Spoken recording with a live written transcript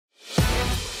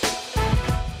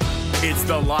It's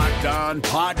the Locked On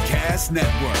Podcast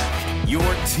Network, your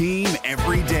team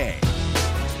every day.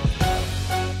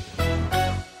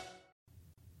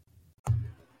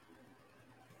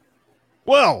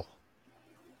 Well,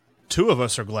 two of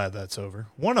us are glad that's over.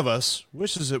 One of us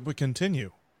wishes it would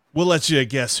continue. We'll let you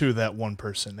guess who that one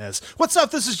person is. What's up?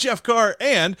 This is Jeff Carr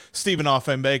and Stephen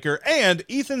Offenbaker and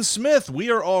Ethan Smith. We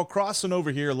are all crossing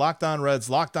over here, Locked On Reds,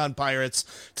 Locked On Pirates,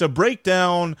 to break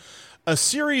down a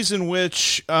series in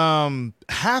which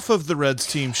half of the Reds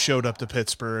team showed up to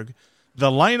Pittsburgh. The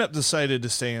lineup decided to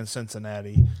stay in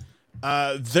Cincinnati.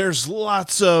 There's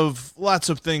lots of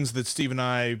things that Steve and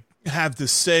I have to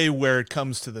say where it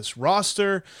comes to this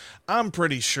roster. I'm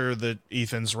pretty sure that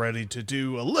Ethan's ready to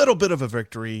do a little bit of a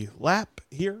victory lap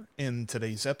here in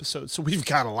today's episode, so we've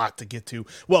got a lot to get to.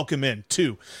 Welcome in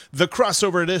to the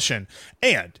crossover edition,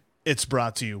 and it's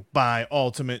brought to you by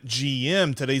Ultimate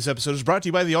GM. Today's episode is brought to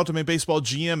you by the ultimate baseball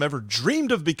GM. Ever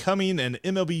dreamed of becoming an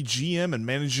MLB GM and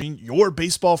managing your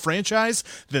baseball franchise?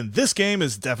 Then this game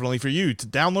is definitely for you. To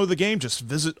download the game, just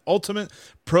visit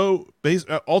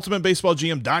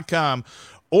ultimatebaseballgm.com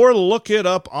or look it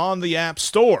up on the app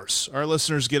stores. Our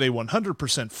listeners get a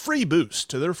 100% free boost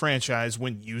to their franchise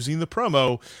when using the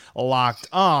promo Locked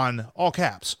On, all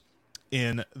caps,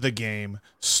 in the game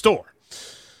store.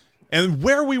 And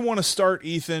where we want to start,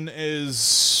 Ethan,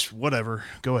 is whatever.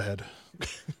 Go ahead.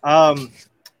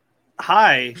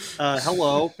 Hi.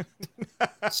 Hello.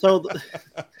 So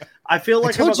I feel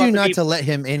like I told you not to let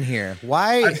him in here.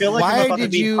 Why? I feel like why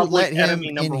did you let him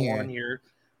in here?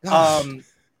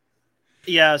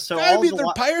 Yeah. So all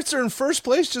the Pirates are in first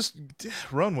place. Just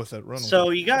run with it.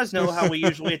 So you guys know how we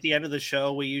usually at the end of the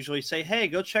show we usually say, "Hey,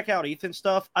 go check out Ethan's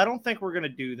stuff." I don't think we're gonna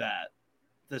do that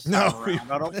this time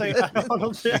around. I don't think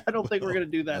we're going to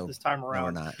do that this time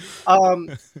around. No, we're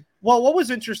not. Well, what was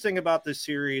interesting about this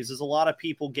series is a lot of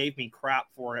people gave me crap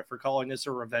for calling this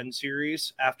a revenge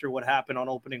series after what happened on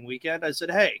opening weekend. I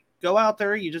said, hey, go out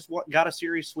there. You just got a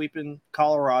series sweep in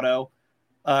Colorado.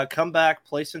 Come back,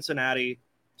 play Cincinnati,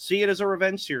 see it as a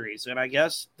revenge series. And I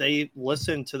guess they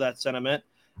listened to that sentiment.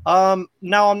 Now,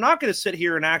 I'm not going to sit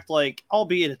here and act like,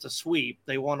 albeit it's a sweep,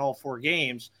 they won all 4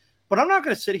 games. But I'm not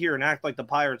going to sit here and act like the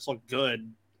Pirates look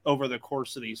good over the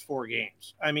course of these 4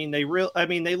 games. I mean, they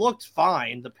looked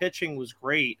fine. The pitching was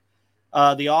great.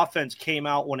 The offense came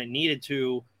out when it needed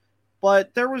to.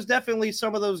 But there was definitely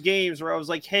some of those games where I was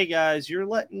like, hey, guys, you're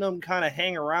letting them kind of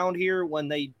hang around here when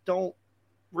they don't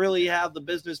really have the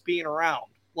business being around.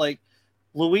 Like,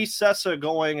 Luis Cessa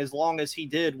going as long as he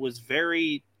did was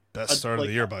very best start of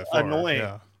the year by far. Annoying.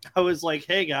 Yeah. I was like,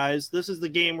 hey, guys, this is the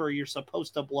game where you're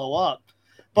supposed to blow up.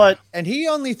 And he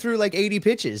only threw like 80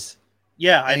 pitches.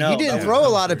 Yeah, I know. He didn't throw a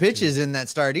lot of pitches in that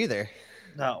start either.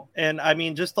 No. And I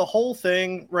mean, just the whole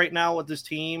thing right now with this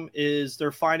team is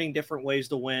they're finding different ways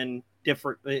to win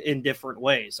in different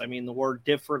ways. I mean, the word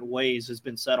different ways has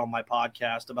been said on my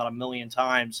podcast about 1 million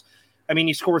times. I mean,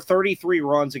 you score 33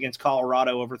 runs against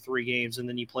Colorado over 3 games, and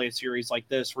then you play a series like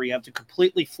this where you have to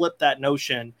completely flip that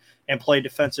notion and play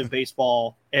defensive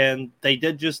baseball. And they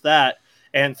did just that.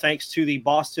 And thanks to the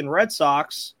Boston Red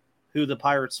Sox, who the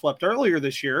Pirates swept earlier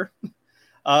this year,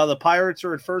 the Pirates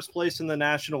are in first place in the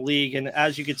National League. And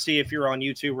as you can see, if you're on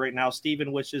YouTube right now,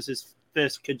 Steven wishes his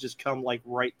fist could just come like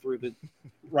right through the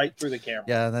camera.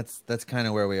 Yeah, that's kind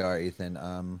of where we are,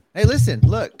 Ethan. Hey, listen,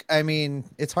 look, I mean,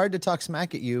 it's hard to talk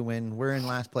smack at you when we're in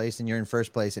last place and you're in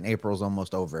first place and April's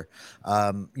almost over.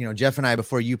 Jeff and I,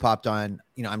 before you popped on,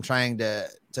 I'm trying to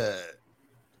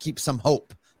keep some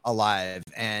hope alive.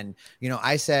 And,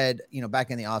 I said,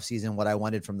 back in the off season, what I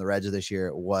wanted from the Reds this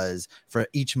year was for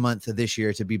each month of this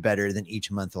year to be better than each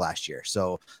month last year.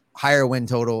 So higher win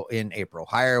total in April,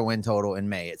 higher win total in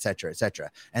May, et cetera, et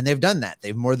cetera. And they've done that.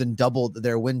 They've more than doubled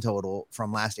their win total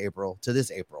from last April to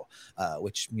this April,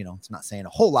 which, it's not saying a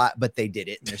whole lot, but they did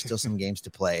it. And there's still some games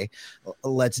to play.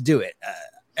 Let's do it.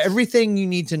 Everything you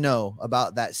need to know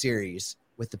about that series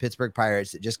with the Pittsburgh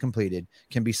Pirates that just completed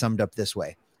can be summed up this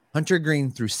way. Hunter Green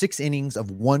threw 6 innings of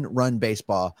 1-run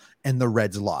baseball, and the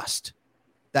Reds lost.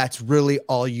 That's really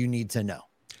all you need to know.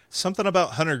 Something about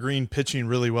Hunter Green pitching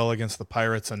really well against the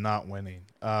Pirates and not winning.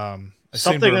 I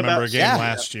seem to remember a game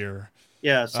last year.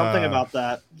 Yeah, something about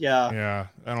that. Yeah. Yeah,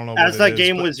 I don't know. As that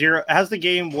game was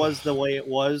the way it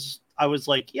was, I was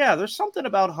like, yeah, there's something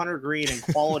about Hunter Green and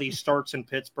quality starts in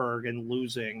Pittsburgh and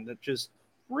losing that just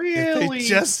really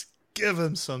just give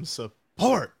him some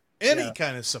support. Any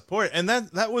kind of support. And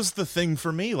that was the thing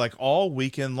for me. Like all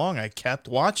weekend long, I kept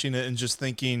watching it and just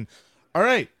thinking, all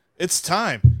right, it's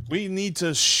time. We need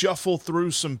to shuffle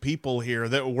through some people here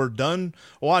that we're done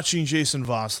watching Jason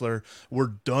Vossler.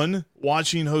 We're done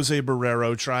watching Jose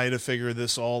Barrero try to figure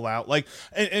this all out. Like,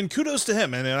 and kudos to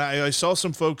him. And I saw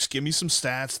some folks give me some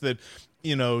stats that,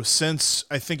 you know, since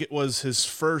I think it was his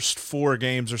first 4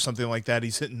 games or something like that,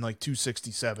 he's hitting like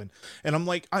 267. And I'm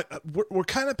like, we're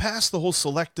kind of past the whole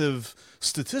selective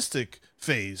statistic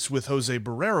phase with Jose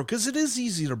Barrero, because it is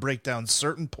easy to break down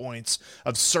certain points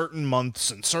of certain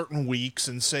months and certain weeks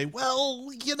and say,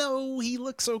 well, you know, he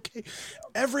looks okay.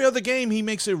 Every other game, he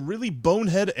makes a really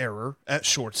bonehead error at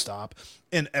shortstop.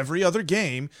 In every other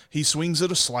game, he swings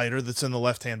at a slider that's in the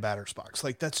left-hand batter's box.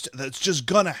 Like, that's just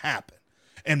gonna happen.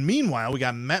 And meanwhile, we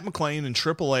got Matt McClain in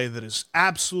AAA that is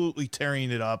absolutely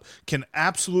tearing it up, can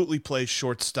absolutely play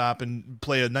shortstop and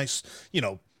play a nice, you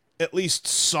know, at least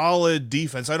solid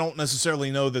defense. I don't necessarily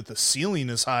know that the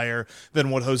ceiling is higher than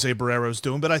what Jose Barrero's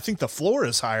doing, but I think the floor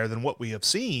is higher than what we have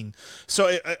seen.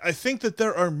 So I think that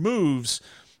there are moves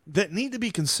that need to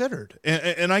be considered.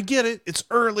 And I get it. It's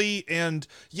early, and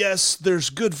yes,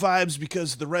 there's good vibes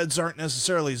because the Reds aren't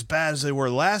necessarily as bad as they were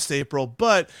last April,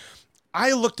 but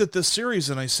I looked at this series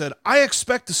and I said, I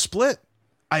expect a split.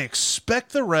 I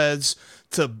expect the Reds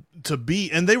to be,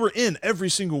 and they were in every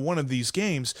single one of these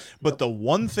games, but the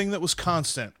one thing that was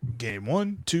constant, game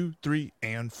 1, 2, 3,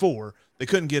 and 4, they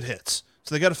couldn't get hits.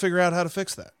 So they got to figure out how to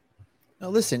fix that. Now,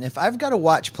 listen, if I've got to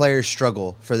watch players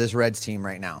struggle for this Reds team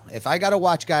right now, if I got to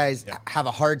watch guys have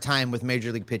a hard time with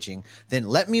major league pitching, then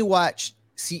let me watch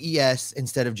CES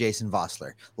instead of Jason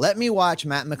Vossler. Let me watch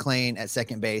Matt McClain at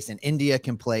second base and India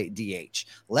can play DH.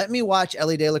 Let me watch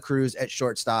Ellie De La Cruz at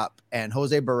shortstop and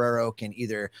Jose Barrero can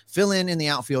either fill in the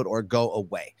outfield or go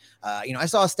away. You know, I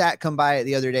saw a stat come by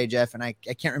the other day, Jeff, and I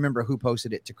can't remember who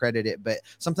posted it to credit it, but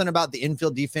something about the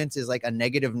infield defense is like a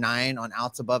 -9 on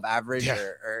outs above average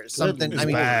or something. I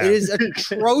mean, bad. it is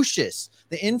atrocious.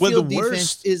 The infield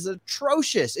defense is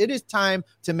atrocious. It is time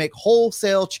to make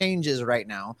wholesale changes right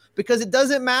now because it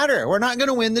doesn't matter. We're not going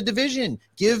to win the division.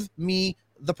 Give me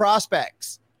the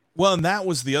prospects. Well, and that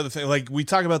was the other thing. Like, we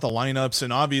talk about the lineups,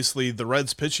 and obviously the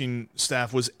Reds pitching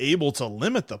staff was able to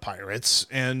limit the Pirates,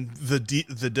 and the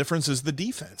difference is the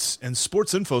defense. And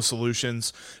Sports Info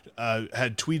Solutions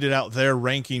had tweeted out their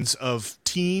rankings of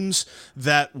teams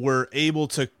that were able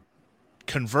to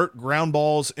convert ground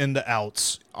balls into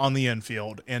outs on the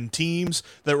infield, and teams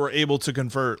that were able to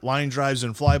convert line drives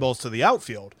and fly balls to the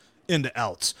outfield into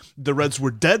outs. The Reds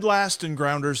were dead last in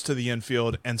grounders to the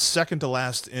infield and second to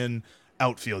last in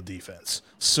outfield defense.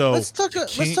 So let's talk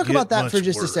about that for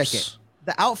just a second.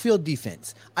 The outfield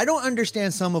defense. I don't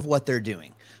understand some of what they're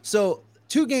doing. So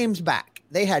 2 games back,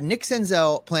 they had Nick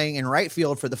Senzel playing in right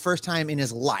field for the first time in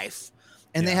his life.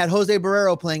 And they had Jose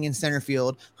Barrero playing in center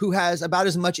field, who has about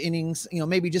as much innings, you know,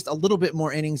 maybe just a little bit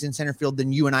more innings in center field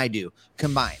than you and I do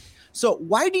combined. So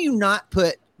why do you not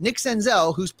put Nick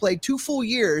Senzel, who's played 2 full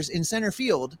years in center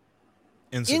field,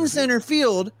 in center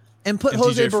field and put and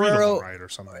Jose Barrero right or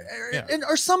something,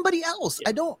 or somebody else?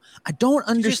 I don't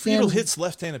understand. TJ hits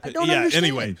left-handed pitch.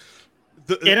 Anyway,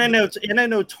 in a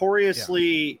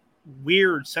notoriously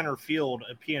weird center field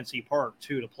at PNC Park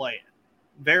too to play it.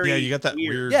 You got that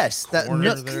weird that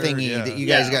nook thingy that you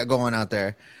guys got going out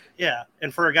there. Yeah,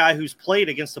 and for a guy who's played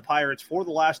against the Pirates for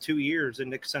the last 2 years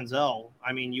in Nick Senzel,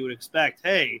 I mean, you would expect,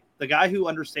 hey, the guy who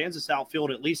understands this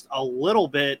outfield at least a little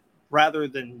bit rather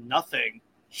than nothing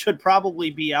should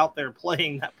probably be out there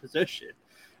playing that position.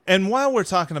 And while we're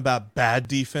talking about bad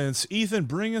defense, Ethan,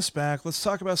 bring us back. Let's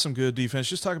talk about some good defense.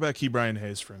 Just talk about Ke'Bryan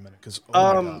Hayes for a minute, because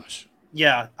my gosh.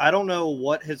 Yeah, I don't know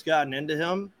what has gotten into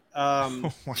him.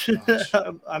 Oh my gosh.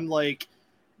 I'm like,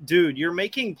 dude, you're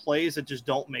making plays that just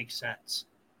don't make sense.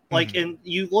 Like, and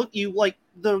you like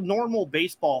the normal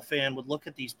baseball fan would look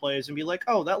at these plays and be like,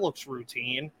 oh, that looks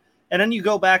routine. And then you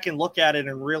go back and look at it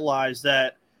and realize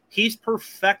that he's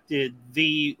perfected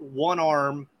the one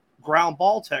arm ground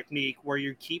ball technique where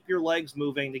you keep your legs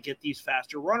moving to get these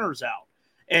faster runners out.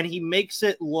 And he makes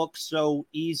it look so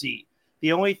easy.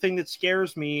 The only thing that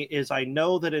scares me is I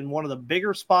know that in one of the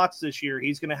bigger spots this year,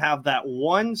 he's going to have that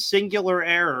one singular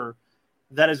error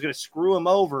that is going to screw him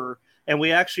over. And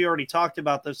we actually already talked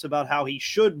about this, about how he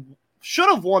should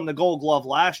have won the Gold Glove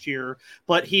last year,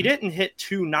 but he didn't hit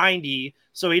 290,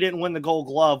 so he didn't win the Gold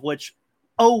Glove, which,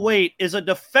 is a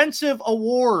defensive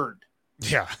award.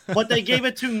 Yeah. But they gave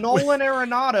it to Nolan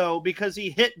Arenado because he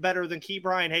hit better than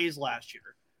Ke'Bryan Hayes last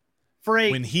year for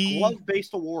a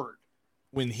glove-based award.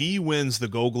 When he wins the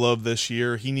Gold Glove this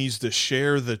year, he needs to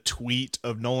share the tweet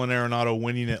of Nolan Arenado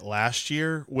winning it last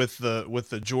year with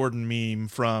the Jordan meme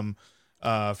from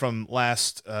from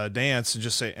Last Dance and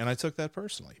just say, and I took that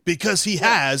personally, because he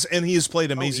has, and he has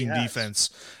played amazing defense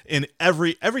in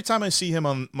every time I see him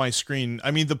on my screen.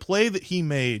 I mean, the play that he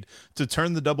made to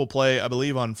turn the double play, I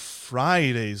believe on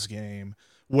Friday's game,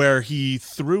 where he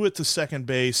threw it to second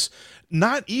base,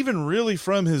 not even really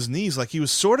from his knees, like he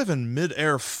was sort of in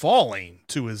midair falling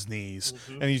to his knees,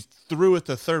 and he threw it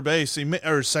to third base,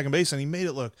 or second base, and he made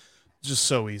it look just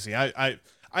so easy. I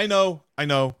know.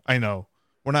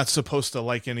 We're not supposed to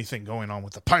like anything going on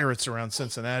with the Pirates around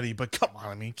Cincinnati, but come on,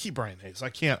 I mean, keep Brian Hayes. I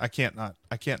can't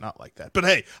not like that. But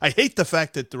hey, I hate the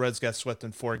fact that the Reds got swept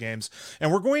in 4 games,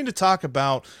 and we're going to talk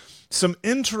about some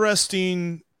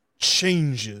interesting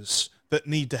changes that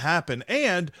need to happen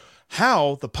and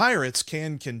how the Pirates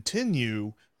can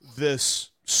continue this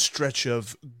stretch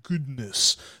of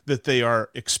goodness that they are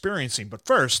experiencing. But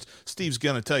first, Steve's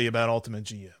going to tell you about Ultimate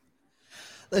GM.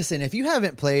 Listen, if you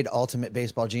haven't played Ultimate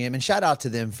Baseball GM, and shout out to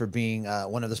them for being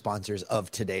one of the sponsors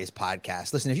of today's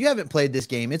podcast. Listen, if you haven't played this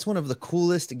game, it's one of the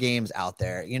coolest games out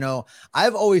there. You know,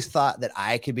 I've always thought that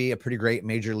I could be a pretty great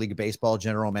Major League Baseball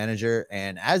general manager.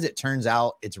 And as it turns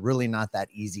out, it's really not that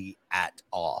easy at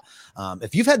all.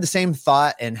 If you've had the same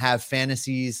thought and have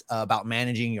fantasies about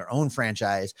managing your own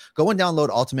franchise, go and download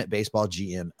Ultimate Baseball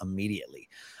GM immediately.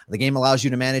 The game allows you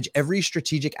to manage every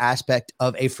strategic aspect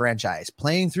of a franchise,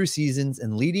 playing through seasons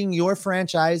and leading your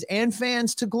franchise and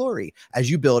fans to glory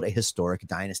as you build a historic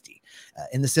dynasty.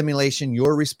 In the simulation,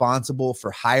 you're responsible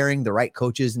for hiring the right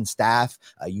coaches and staff.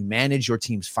 You manage your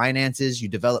team's finances. You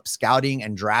develop scouting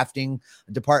and drafting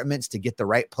departments to get the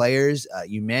right players.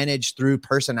 You manage through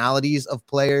personalities of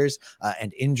players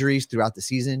and injuries throughout the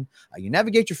season. You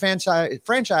navigate your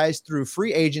franchise through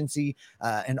free agency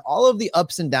and all of the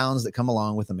ups and downs that come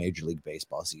along with a Major League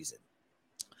Baseball season.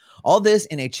 All this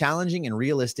in a challenging and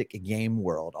realistic game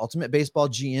world. Ultimate Baseball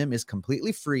GM is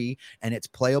completely free and it's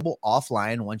playable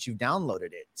offline once you've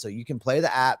downloaded it. So you can play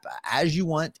the app as you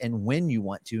want and when you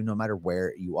want to, no matter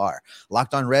where you are.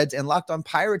 Locked On Reds and Locked On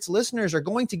Pirates listeners are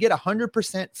going to get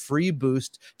 100% free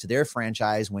boost to their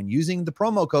franchise when using the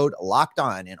promo code Locked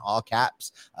On in all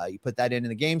caps. You put that in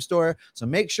the game store. So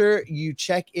make sure you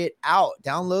check it out.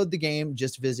 Download the game.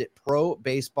 Just visit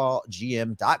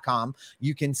probaseballgm.com.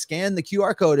 You can scan the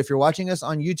QR code. If you're watching us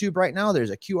on YouTube right now, there's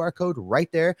a QR code right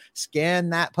there. Scan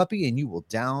that puppy and you will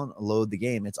download the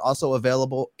game. It's also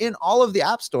available in all of the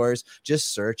app stores.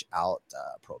 Just search out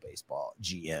Pro Baseball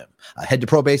GM. Head to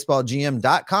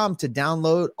probaseballgm.com to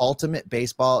download Ultimate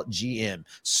Baseball GM.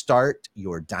 Start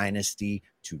your dynasty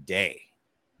today.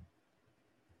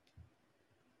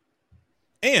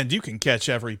 And you can catch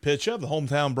every pitch of the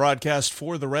hometown broadcast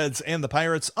for the Reds and the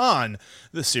Pirates on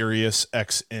the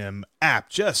SiriusXM app.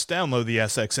 Just download the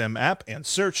SXM app and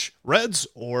search Reds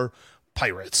or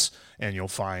Pirates, and you'll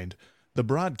find the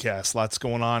broadcast. Lots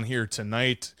going on here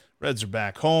tonight. Reds are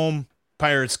back home.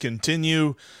 Pirates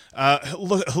continue.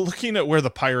 Looking at where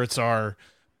the Pirates are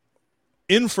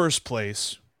in first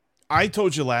place, I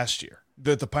told you last year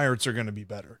that the Pirates are going to be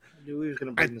better. I knew he was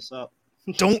going to bring this up.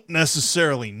 Don't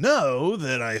necessarily know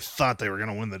that I thought they were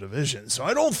going to win the division. So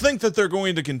I don't think that they're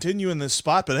going to continue in this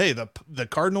spot. But hey, the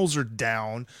Cardinals are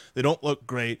down. They don't look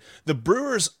great. The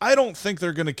Brewers, I don't think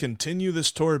they're going to continue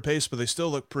this torrid pace, but they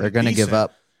still look pretty They're going to give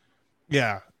up.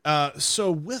 Yeah. So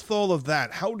with all of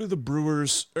that, how do the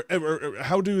Brewers, or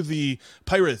how do the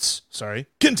Pirates,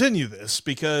 continue this?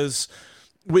 Because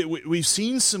we've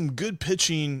seen some good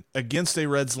pitching against a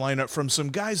Reds lineup from some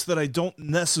guys that I don't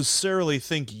necessarily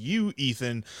think you,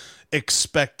 Ethan,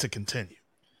 expect to continue.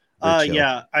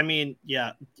 Yes.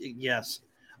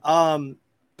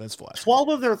 That's flat. 12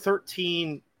 of their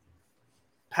 13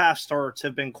 past starts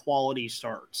have been quality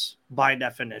starts by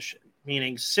definition,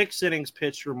 meaning 6 innings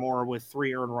pitched or more with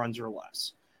 3 earned runs or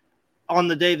less. On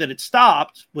the day that it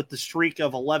stopped with the streak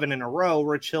of 11 in a row,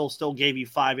 Rich Hill still gave you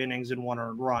 5 innings and 1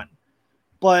 earned run.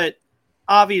 But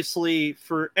obviously,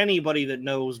 for anybody that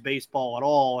knows baseball at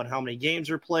all and how many games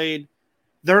are played,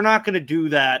 they're not going to do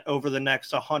that over the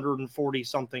next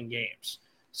 140-something games.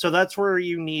 So that's where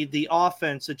you need the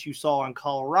offense that you saw in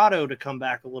Colorado to come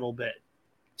back a little bit.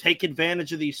 Take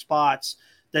advantage of these spots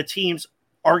that teams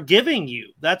are giving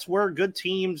you. That's where good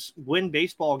teams win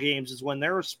baseball games, is when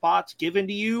there are spots given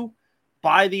to you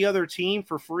by the other team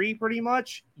for free, pretty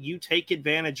much. You take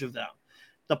advantage of them.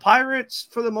 The Pirates,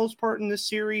 for the most part in this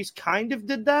series, kind of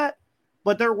did that,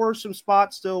 but there were some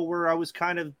spots still where I was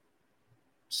kind of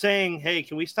saying, hey,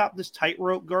 can we stop this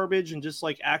tightrope garbage and just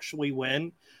actually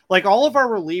win? All of our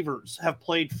relievers have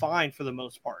played fine for the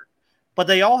most part, but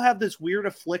they all have this weird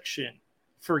affliction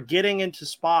for getting into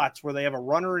spots where they have a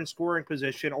runner in scoring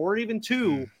position or even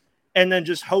 2, and then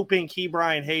just hoping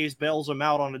Ke'Bryan Hayes bails him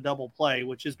out on a double play,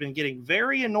 which has been getting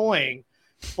very annoying.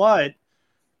 But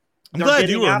I'm glad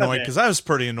you were annoyed because I was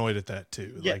pretty annoyed at that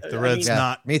too. Yeah, like the Reds,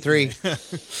 not me three.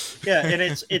 Yeah, and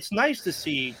it's nice to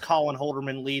see Colin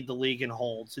Holderman lead the league in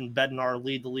holds and Bednar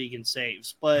lead the league in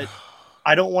saves, but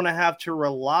I don't want to have to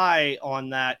rely on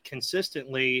that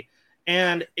consistently.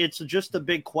 And it's just a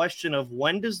big question of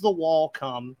when does the wall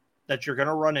come that you're going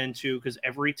to run into, because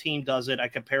every team does it. I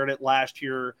compared it last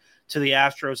year to the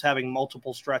Astros having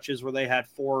multiple stretches where they had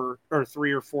 3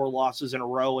 or 4 losses in a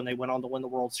row and they went on to win the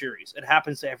World Series. It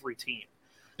happens to every team.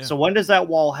 Yeah. So when does that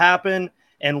wall happen,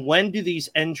 and when do these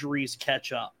injuries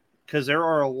catch up? Because there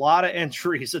are a lot of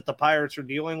injuries that the Pirates are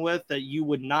dealing with that you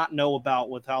would not know about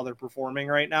with how they're performing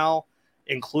right now,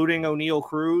 including O'Neal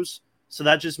Cruz. So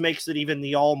that just makes it even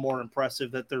the all more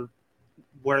impressive that they're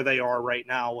where they are right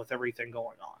now with everything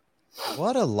going on.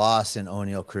 What a loss in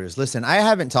O'Neal Cruz. Listen, I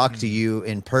haven't talked to you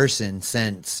in person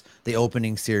since the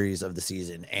opening series of the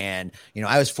season. And, you know,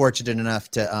 I was fortunate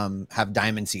enough to have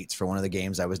diamond seats for one of the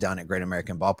games. I was down at Great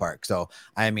American Ballpark. So,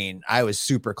 I mean, I was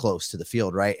super close to the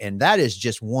field, right? And that is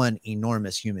just one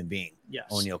enormous human being, yes.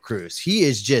 O'Neal Cruz. He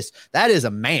is that is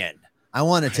a man. I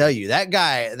want to tell you, that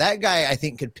guy, I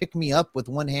think could pick me up with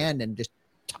one hand and just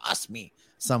toss me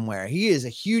somewhere. He is a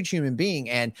huge human being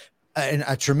and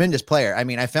a tremendous player. I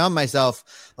mean, I found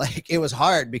myself like it was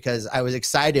hard because I was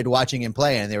excited watching him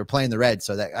play and they were playing the Reds,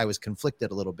 so that I was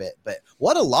conflicted a little bit. But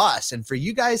what a loss. And for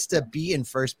you guys to be in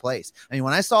first place. I mean,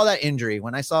 when I saw that injury,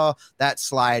 when I saw that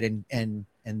slide and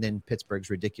then Pittsburgh's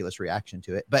ridiculous reaction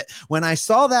to it. But when I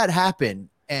saw that happen,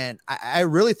 and I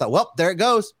really thought, well, there it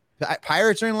goes.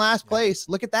 Pirates are in last place.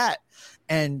 Look at that.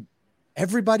 And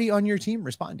everybody on your team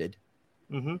responded.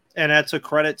 Mm-hmm. And that's a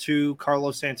credit to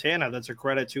Carlos Santana. That's a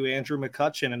credit to Andrew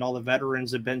McCutchen and all the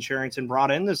veterans that Ben Cherington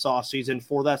brought in this offseason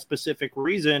for that specific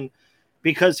reason,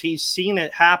 because he's seen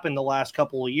it happen the last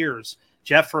couple of years.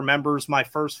 Jeff remembers my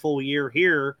first full year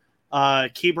here.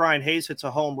 Ke'Bryan Hayes hits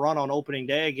a home run on opening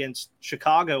day against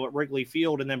Chicago at Wrigley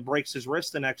Field and then breaks his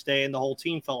wrist the next day, and the whole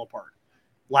team fell apart.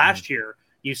 Last year,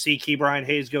 you see Ke'Bryan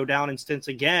Hayes go down in stints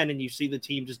again, and you see the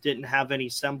team just didn't have any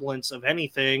semblance of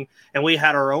anything. And we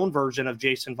had our own version of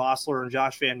Jason Vossler and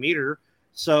Josh Van Meter.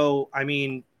 So, I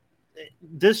mean,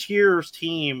 this year's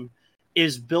team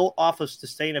is built off of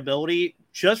sustainability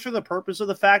just for the purpose of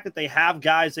the fact that they have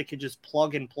guys that can just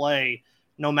plug and play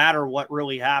no matter what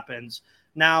really happens.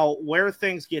 Now, where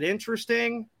things get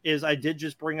interesting is I did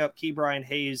just bring up Ke'Bryan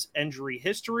Hayes' injury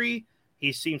history.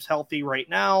 He seems healthy right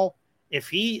now. If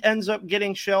he ends up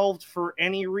getting shelved for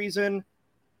any reason,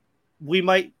 we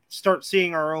might start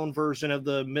seeing our own version of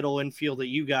the middle infield that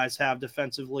you guys have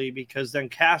defensively, because then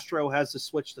Castro has to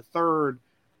switch to third,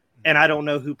 and I don't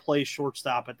know who plays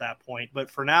shortstop at that point. But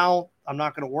for now, I'm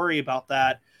not going to worry about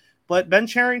that. But Ben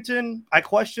Cherington, I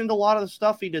questioned a lot of the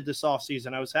stuff he did this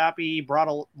offseason. I was happy he brought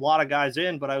a lot of guys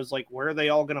in, but I was like, where are they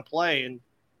all going to play? And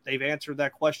they've answered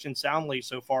that question soundly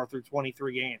so far through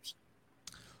 23 games.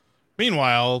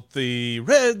 Meanwhile, the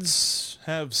Reds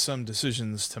have some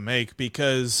decisions to make,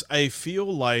 because I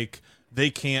feel like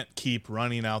they can't keep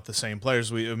running out the same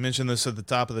players. We mentioned this at the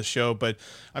top of the show, but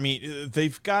I mean,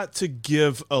 they've got to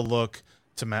give a look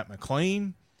to Matt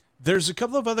McLain. There's a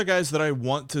couple of other guys that I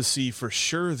want to see for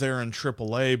sure there in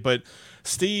AAA, but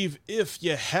Steve, if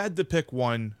you had to pick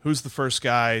one, who's the first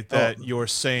guy that you're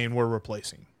saying we're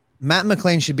replacing? Matt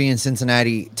McLain should be in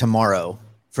Cincinnati tomorrow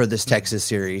for this Texas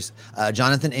series.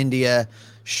 Jonathan India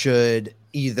should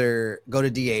either go to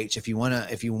DH if you want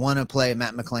to play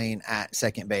Matt McLain at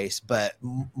second base, but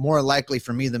more likely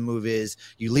for me the move is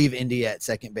you leave India at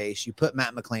second base, you put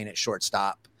Matt McLain at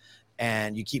shortstop,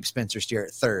 and you keep Spencer Steer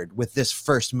at third with this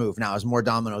first move. Now, as more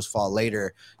dominoes fall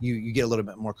later, you get a little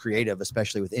bit more creative,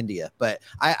 especially with India. But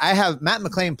I have Matt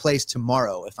McLain plays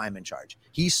tomorrow if I'm in charge.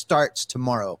 He starts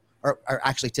tomorrow. Or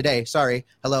actually today, sorry.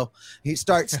 Hello. He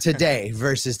starts today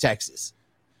versus Texas.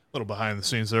 A little behind the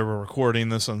scenes there. We're recording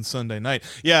this on Sunday night.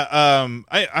 Yeah,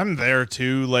 I'm there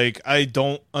too. Like, I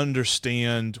don't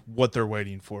understand what they're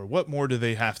waiting for. What more do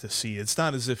they have to see? It's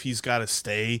not as if he's got to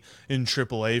stay in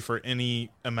AAA for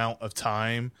any amount of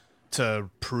time to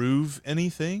prove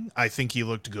anything. I think he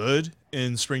looked good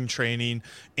in spring training,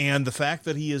 and the fact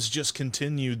that he has just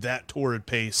continued that torrid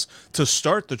pace to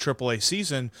start the AAA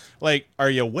season, like, are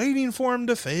you waiting for him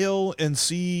to fail and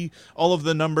see all of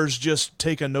the numbers just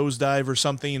take a nosedive or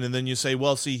something, and then you say,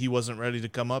 well, see, he wasn't ready to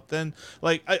come up then?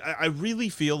 Like, I really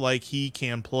feel like he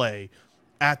can play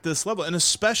at this level, and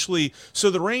especially, so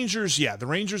the Rangers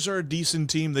are a decent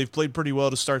team. They've played pretty well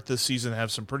to start this season,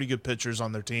 have some pretty good pitchers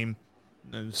on their team.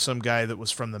 some guy that was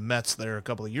from the Mets there a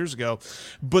couple of years ago,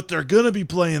 but they're going to be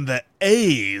playing the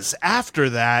A's after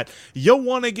that. You'll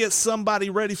want to get somebody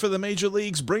ready for the major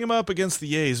leagues, bring them up against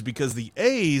the A's, because the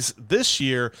A's this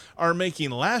year are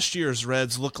making last year's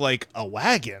Reds look like a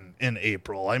wagon in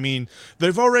April. I mean,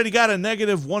 they've already got a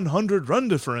negative 100 run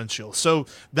differential, so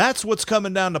that's what's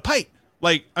coming down the pipe.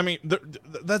 Like, I mean,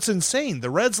 that's insane. The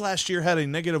Reds last year had a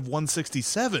negative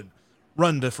 167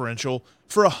 run differential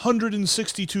for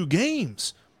 162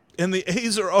 games, and the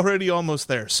A's are already almost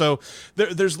there. So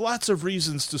there's lots of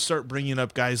reasons to start bringing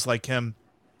up guys like him.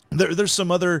 There's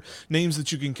some other names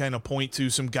that you can kind of point to,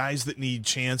 some guys that need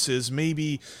chances.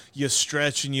 Maybe you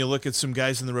stretch and you look at some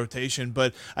guys in the rotation,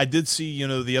 but I did see,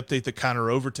 the update that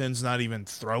Connor Overton's not even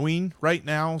throwing right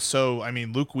now. So, I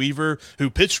mean, Luke Weaver, who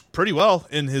pitched pretty well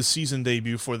in his season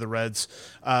debut for the Reds,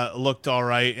 looked all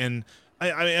right. And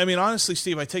I mean, honestly,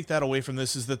 Steve, I take that away from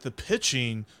this is that the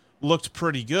pitching looked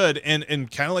pretty good.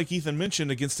 And kind of like Ethan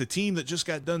mentioned, against a team that just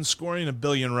got done scoring 1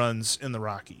 billion runs in the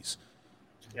Rockies.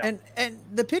 Yeah. And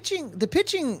the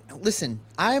pitching, listen,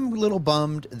 I'm a little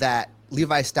bummed that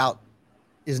Levi Stout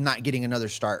is not getting another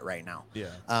start right now.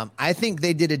 Yeah. I think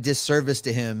they did a disservice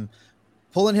to him,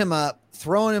 pulling him up,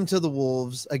 throwing him to the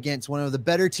Wolves against one of the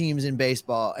better teams in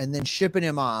baseball, and then shipping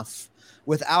him off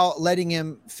without letting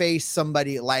him face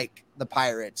somebody like the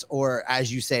Pirates or,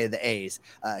 as you say, the A's.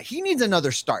 He needs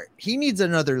another start. He needs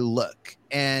another look.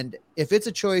 And if it's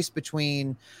a choice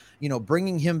between,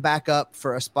 bringing him back up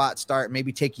for a spot start,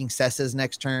 maybe taking Sessa's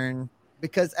next turn,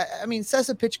 because I mean,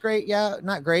 Sessa pitched great. Yeah,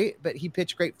 not great, but he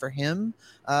pitched great for him.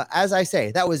 As I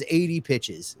say, that was 80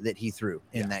 pitches that he threw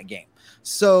in that game.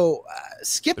 So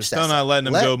skip They're Sessa. still not letting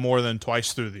him go more than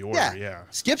twice through the order. Yeah.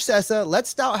 Skip Sessa. Let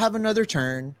Stout have another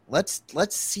turn. Let's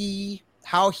see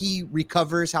how he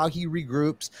recovers, how he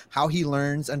regroups, how he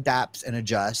learns, adapts, and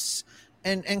adjusts,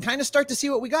 and kind of start to see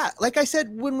what we got. Like I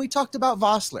said when we talked about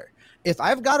Vossler, if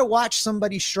I've got to watch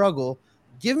somebody struggle,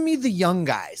 give me the young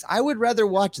guys. I would rather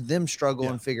watch them struggle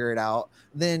and figure it out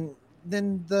than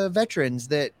the veterans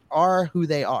that are who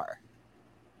they are.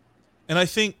 And I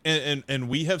think, and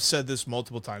we have said this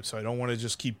multiple times, so I don't want to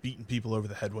just keep beating people over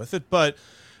the head with it, but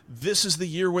this is the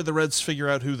year where the Reds figure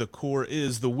out who the core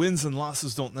is. The wins and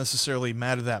losses don't necessarily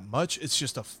matter that much. It's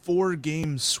just a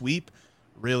 4-game sweep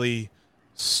really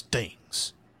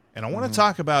stings. And I want to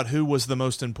talk about who was the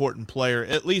most important player,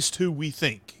 at least who we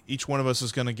think. Each one of us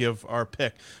is going to give our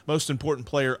pick, most important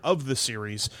player of the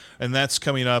series, and that's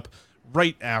coming up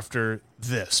right after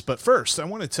this. But first, I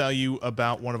want to tell you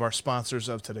about one of our sponsors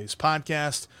of today's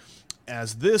podcast,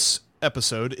 as this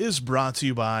episode is brought to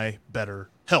you by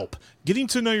BetterHelp. Getting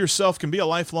to know yourself can be a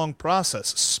lifelong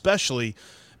process, especially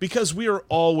because we are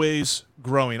always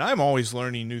growing. I'm always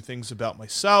learning new things about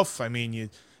myself. I mean, you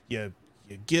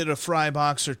get a fry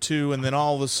box or two, and then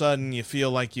all of a sudden you feel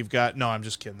like you've got, no, I'm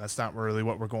just kidding. That's not really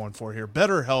what we're going for here.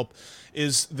 BetterHelp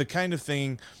is the kind of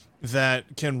thing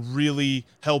that can really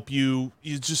help you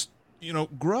just,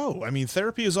 grow. I mean,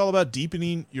 therapy is all about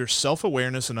deepening your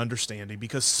self-awareness and understanding,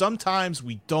 because sometimes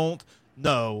we don't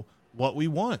know what we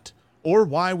want or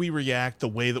why we react the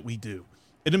way that we do.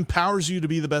 It empowers you to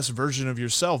be the best version of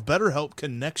yourself. BetterHelp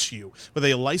connects you with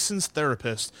a licensed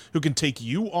therapist who can take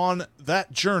you on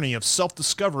that journey of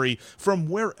self-discovery from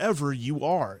wherever you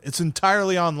are. It's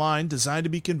entirely online, designed to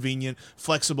be convenient,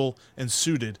 flexible, and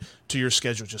suited to your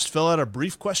schedule. Just fill out a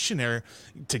brief questionnaire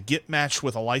to get matched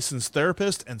with a licensed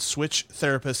therapist and switch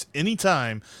therapists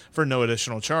anytime for no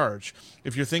additional charge.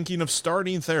 If you're thinking of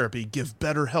starting therapy, give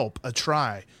BetterHelp a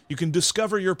try. You can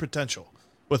discover your potential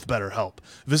with BetterHelp.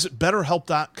 Visit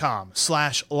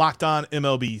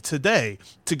BetterHelp.com/LockedOnMLB today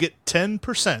to get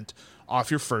 10%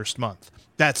 off your first month.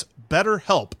 That's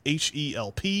BetterHelp,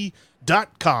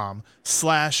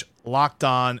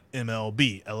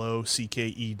 HELP.com/LockedOnMLB,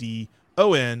 LOCKEDON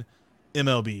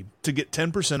MLB, to get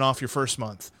 10% off your first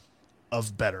month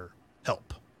of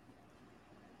BetterHelp.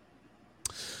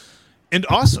 And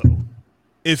also,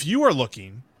 if you are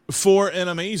looking for an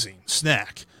amazing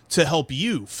snack to help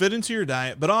you fit into your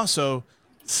diet, but also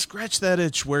scratch that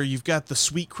itch where you've got the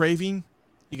sweet craving,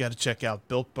 you got to check out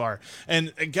Built Bar.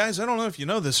 And guys, I don't know if you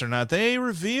know this or not, they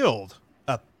revealed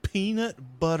a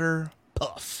peanut butter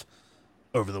puff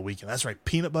over the weekend. That's right,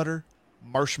 peanut butter,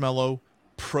 marshmallow,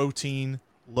 protein,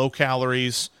 low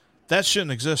calories. That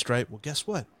shouldn't exist, right? Well, guess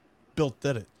what? Built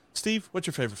did it. Steve, what's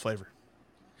your favorite flavor?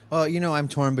 Well, I'm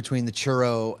torn between the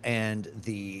churro and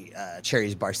the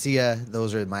Cherries Barcia.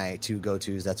 Those are my two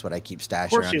go-tos. That's what I keep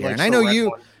stashed around here. And I know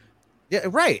you, yeah,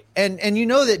 right. And you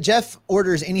know that Jeff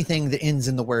orders anything that ends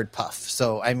in the word puff.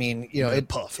 So I mean,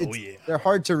 puff. Oh yeah, they're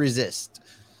hard to resist.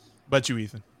 But you,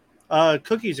 Ethan?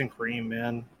 Cookies and cream,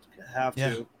 man. Have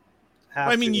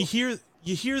I mean, you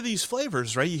hear these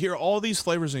flavors, right? You hear all these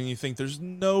flavors and you think there's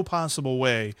no possible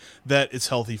way that it's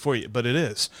healthy for you, but it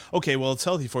is. Okay, well, it's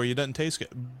healthy for you. It doesn't taste good,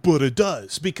 but it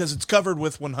does because it's covered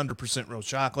with 100% real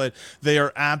chocolate. They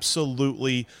are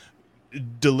absolutely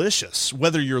delicious.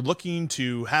 Whether you're looking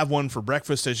to have one for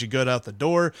breakfast as you go out the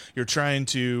door, you're trying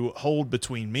to hold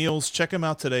between meals, check them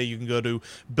out today. You can go to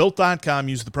built.com,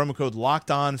 use the promo code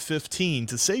LOCKEDON15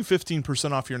 to save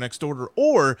 15% off your next order,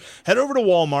 or head over to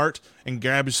Walmart and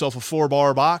grab yourself a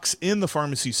 4-bar box in the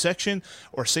pharmacy section,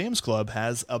 or Sam's Club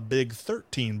has a big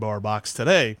 13-bar box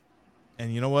today.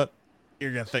 And you know what?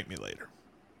 You're going to thank me later.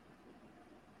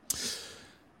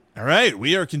 All right,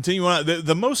 we are continuing on.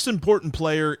 The most important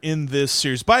player in this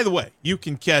series, by the way, you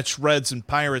can catch Reds and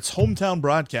Pirates hometown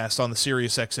broadcast on the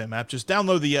SiriusXM app. Just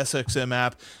download the SXM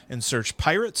app and search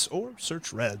Pirates or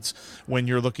search Reds when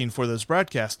you're looking for those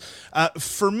broadcasts.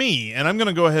 For me, and I'm going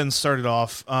to go ahead and start it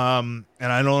off, and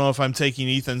I don't know if I'm taking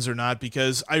Ethan's or not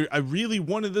because I really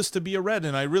wanted this to be a Red,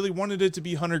 and I really wanted it to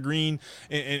be Hunter Green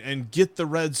and get the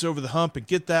Reds over the hump and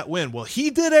get that win. Well, he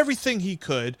did everything he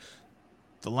could.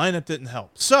 The lineup didn't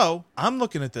help. So I'm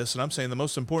looking at this and I'm saying the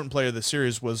most important player of the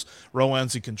series was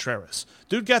Roansy Contreras.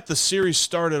 Dude got the series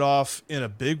started off in a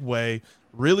big way,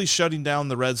 really shutting down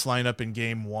the Reds lineup in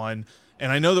game one.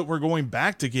 And I know that we're going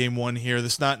back to game one here.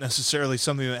 That's not necessarily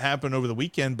something that happened over the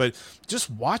weekend, but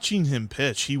just watching him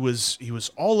pitch, he was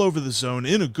all over the zone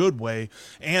in a good way.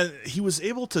 And he was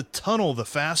able to tunnel the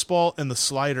fastball and the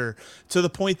slider to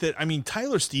the point that, I mean,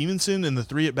 Tyler Stevenson and the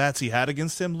 3 at-bats he had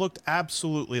against him looked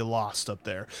absolutely lost up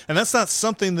there. And that's not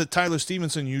something that Tyler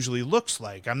Stevenson usually looks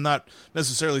like. I'm not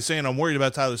necessarily saying I'm worried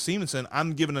about Tyler Stevenson.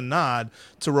 I'm giving a nod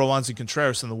to Roansy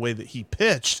Contreras and the way that he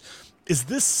pitched. Is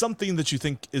this something that you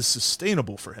think is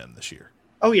sustainable for him this year?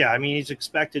 Oh, yeah. I mean, he's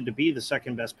expected to be the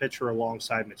second best pitcher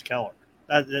alongside Mitch Keller.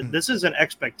 This is an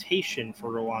expectation for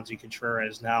Roansy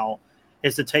Contreras now,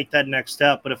 is to take that next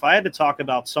step. But if I had to talk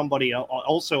about somebody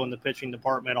also in the pitching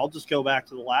department, I'll just go back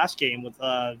to the last game with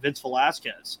Vince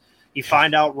Velasquez. You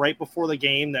find out right before the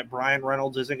game that Brian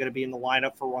Reynolds isn't going to be in the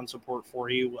lineup for run support for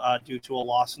you due to a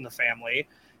loss in the family.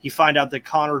 You find out that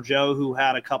Connor Joe, who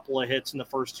had a couple of hits in the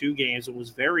first 2 games and was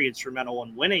very instrumental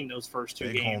in winning those first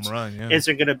 2 games, home run, yeah,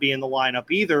 isn't going to be in the lineup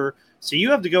either. So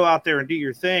you have to go out there and do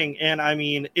your thing. And, I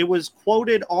mean, it was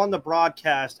quoted on the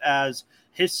broadcast as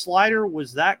his slider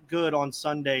was that good on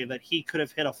Sunday that he could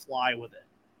have hit a fly with it.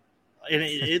 And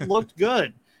it looked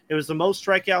good. It was the most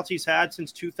strikeouts he's had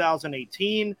since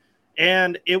 2018.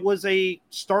 And it was a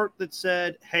start that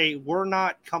said, hey, we're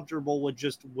not comfortable with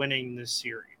just winning this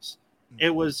series. It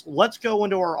was, let's go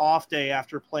into our off day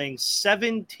after playing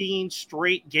 17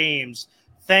 straight games.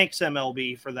 Thanks,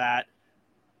 MLB, for that.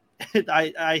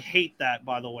 I hate that,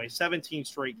 by the way, 17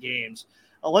 straight games.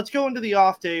 Let's go into the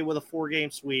off day with a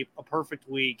 4-game sweep, a perfect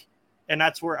week. And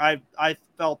that's where I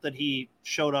felt that he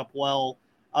showed up well.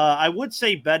 I would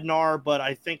say Bednar, but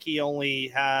I think he only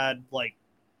had like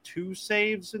 2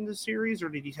 saves in the series, or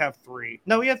did he have 3?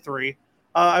 No, he had 3.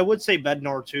 I would say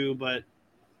Bednar too, but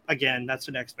again, that's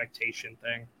an expectation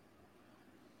thing.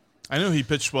 I know he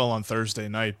pitched well on Thursday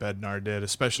night, Bednar did,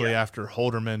 especially after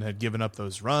Holderman had given up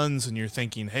those runs, and you're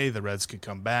thinking, hey, the Reds could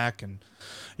come back. And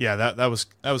yeah, that was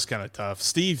kind of tough.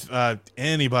 Steve,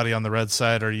 anybody on the Reds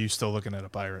side, or are you still looking at a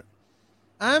Pirate?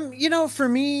 For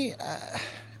me,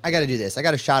 I got to do this. I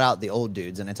got to shout out the old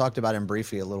dudes, and I talked about him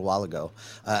briefly a little while ago,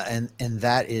 and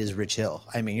that is Rich Hill.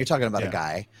 I mean, you're talking about a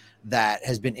guy that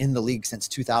has been in the league since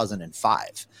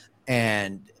 2005,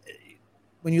 and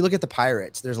when you look at the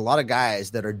Pirates, there's a lot of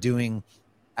guys that are doing,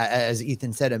 as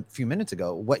Ethan said a few minutes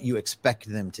ago, what you expect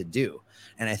them to do.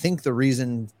 And I think the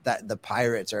reason that the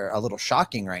Pirates are a little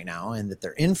shocking right now and that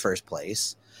they're in first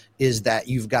place is that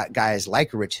you've got guys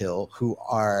like Rich Hill who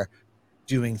are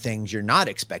doing things you're not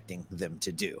expecting them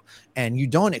to do. And you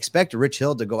don't expect Rich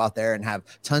Hill to go out there and have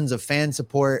tons of fan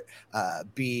support,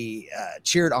 be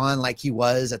cheered on like he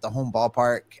was at the home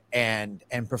ballpark, and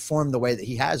perform the way that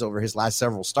he has over his last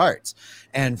several starts.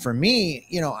 And for me,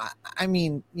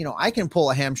 I can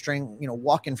pull a hamstring,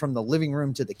 walking from the living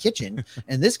room to the kitchen,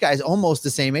 and this guy's almost the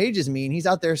same age as me, and he's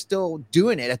out there still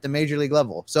doing it at the major league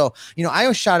level. So, I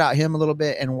will shout out him a little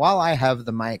bit. And while I have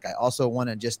the mic, I also want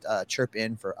to just chirp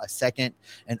in for a second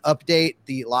and update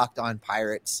the Locked On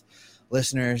Pirates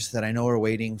listeners that I know are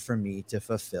waiting for me to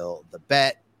fulfill the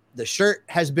bet. The shirt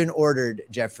has been ordered,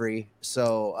 Jeffrey.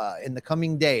 So in the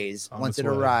coming days, once it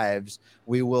arrives,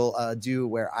 we will do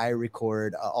where I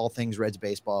record all things Reds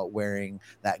baseball wearing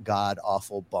that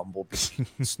god-awful Bumblebee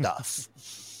stuff.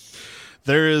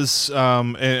 There is,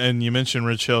 and you mentioned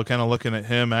Rich Hill, kind of looking at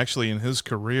him actually in his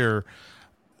career.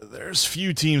 there's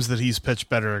few teams that he's pitched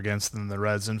better against than the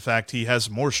Reds. In fact, he has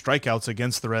more strikeouts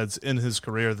against the Reds in his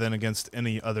career than against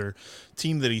any other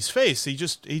team that he's faced. He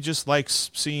just likes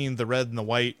seeing the red and the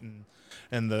white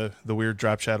and the weird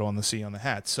drop shadow on the C on the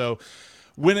hat. So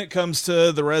when it comes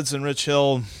to the Reds and Rich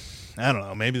Hill, I don't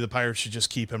know, maybe the Pirates should just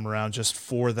keep him around just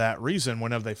for that reason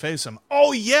whenever they face him.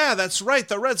 Oh, yeah, that's right.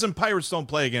 The Reds and Pirates don't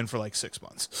play again for like 6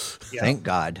 months. Yeah. Thank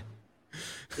God.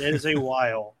 It is a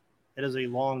while. It is a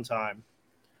long time.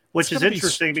 Which is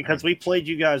interesting because we played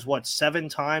you guys, 7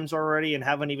 times already and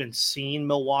haven't even seen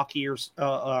Milwaukee or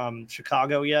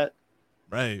Chicago yet?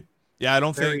 Right. Yeah, I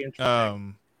don't think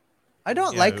I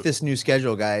don't like this new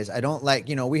schedule, guys. I don't like,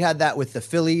 we had that with the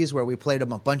Phillies where we played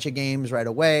them a bunch of games right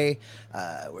away.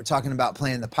 We're talking about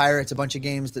playing the Pirates a bunch of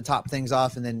games to top things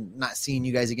off and then not seeing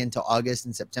you guys again till August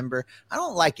and September. I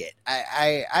don't like it.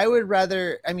 I would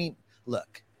rather,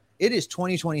 look, it is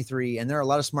 2023 and there are a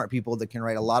lot of smart people that can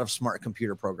write a lot of smart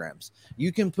computer programs.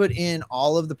 You can put in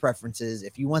all of the preferences.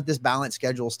 If you want this balanced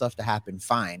schedule stuff to happen,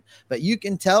 fine. But you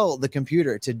can tell the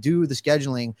computer to do the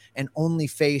scheduling and only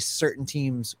face certain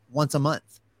teams once a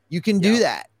month. You can do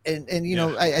that. And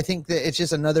I think that it's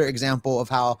just another example of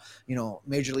how,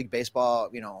 Major League Baseball,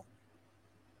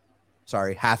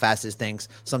 half-asses things.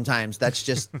 Sometimes that's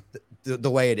just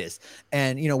the way it is.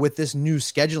 And, with this new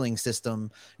scheduling system,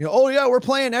 we're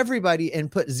playing everybody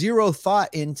and put zero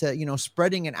thought into,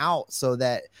 spreading it out so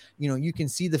that, you can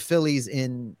see the Phillies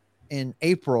in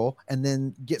April and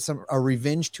then get a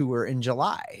revenge tour in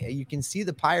July. You can see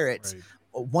the Pirates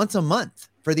once a month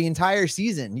for the entire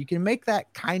season. You can make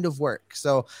that kind of work.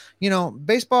 So,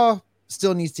 baseball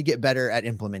still needs to get better at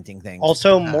implementing things.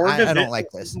 Also, I don't like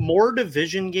this. More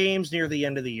division games near the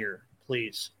end of the year,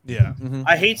 please. Yeah. Mm-hmm.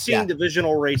 I hate seeing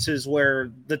divisional races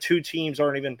where the two teams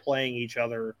aren't even playing each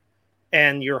other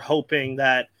and you're hoping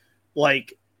that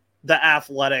like the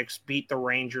Athletics beat the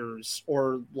Rangers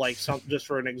or like just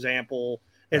for an example,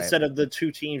 instead of the two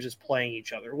teams just playing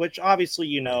each other, which obviously,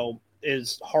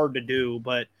 is hard to do,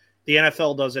 but the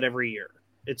NFL does it every year.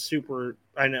 It's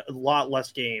I know a lot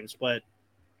less games, but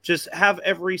just have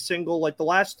every single, like the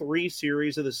last 3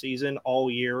 series of the season all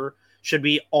year should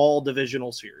be all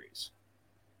divisional series.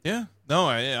 Yeah, no,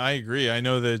 I agree. I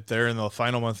know that they're in the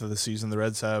final month of the season. The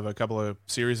Reds have a couple of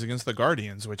series against the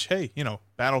Guardians, which, hey,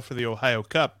 battle for the Ohio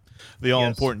Cup, the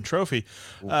all-important trophy.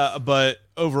 But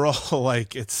overall,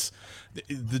 like it's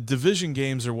the division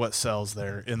games are what sells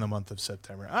there in the month of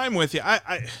September. I'm with you.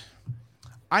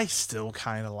 I still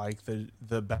kind of like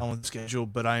the balanced schedule,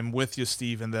 but I'm with you,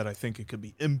 Steve, in that I think it could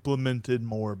be implemented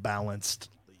more balancedly.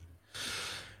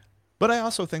 But I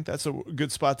also think that's a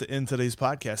good spot to end today's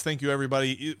podcast. Thank you,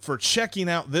 everybody, for checking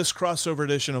out this crossover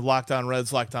edition of Locked On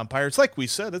Reds, Locked On Pirates. Like we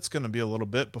said, it's going to be a little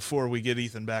bit before we get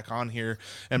Ethan back on here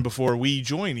and before we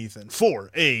join Ethan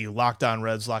for a Locked On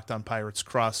Reds, Locked On Pirates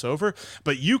crossover.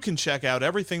 But you can check out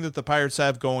everything that the Pirates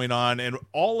have going on and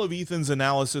all of Ethan's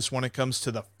analysis when it comes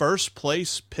to the first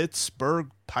place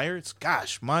Pittsburgh Pirates.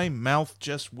 Gosh, my mouth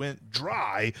just went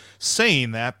dry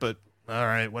saying that, but all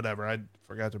right, whatever. I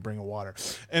forgot to bring a water.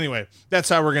 Anyway, that's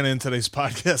how we're going to end today's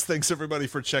podcast. Thanks, everybody,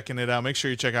 for checking it out. Make sure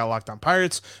you check out Locked On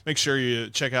Pirates. Make sure you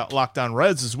check out Locked On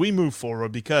Reds as we move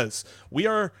forward because we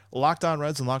are Locked On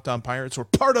Reds and Locked On Pirates. We're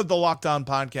part of the Locked On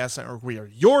Podcast Network. We are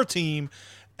your team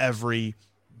every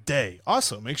day.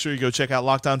 Also, make sure you go check out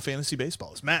Locked On Fantasy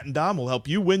Baseball. Matt and Dom will help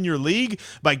you win your league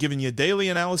by giving you daily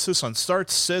analysis on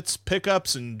starts, sits,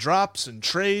 pickups, and drops, and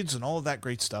trades, and all of that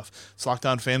great stuff. It's Locked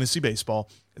On Fantasy Baseball.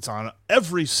 It's on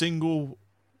every single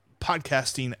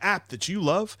podcasting app that you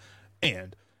love,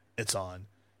 and it's on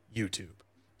YouTube.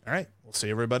 All right, we'll see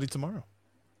everybody tomorrow.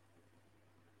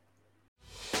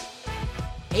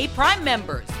 Hey, Prime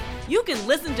members, you can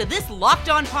listen to this Locked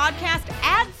On podcast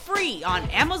ad-free on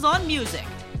Amazon Music.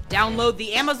 Download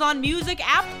the Amazon Music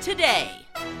app today.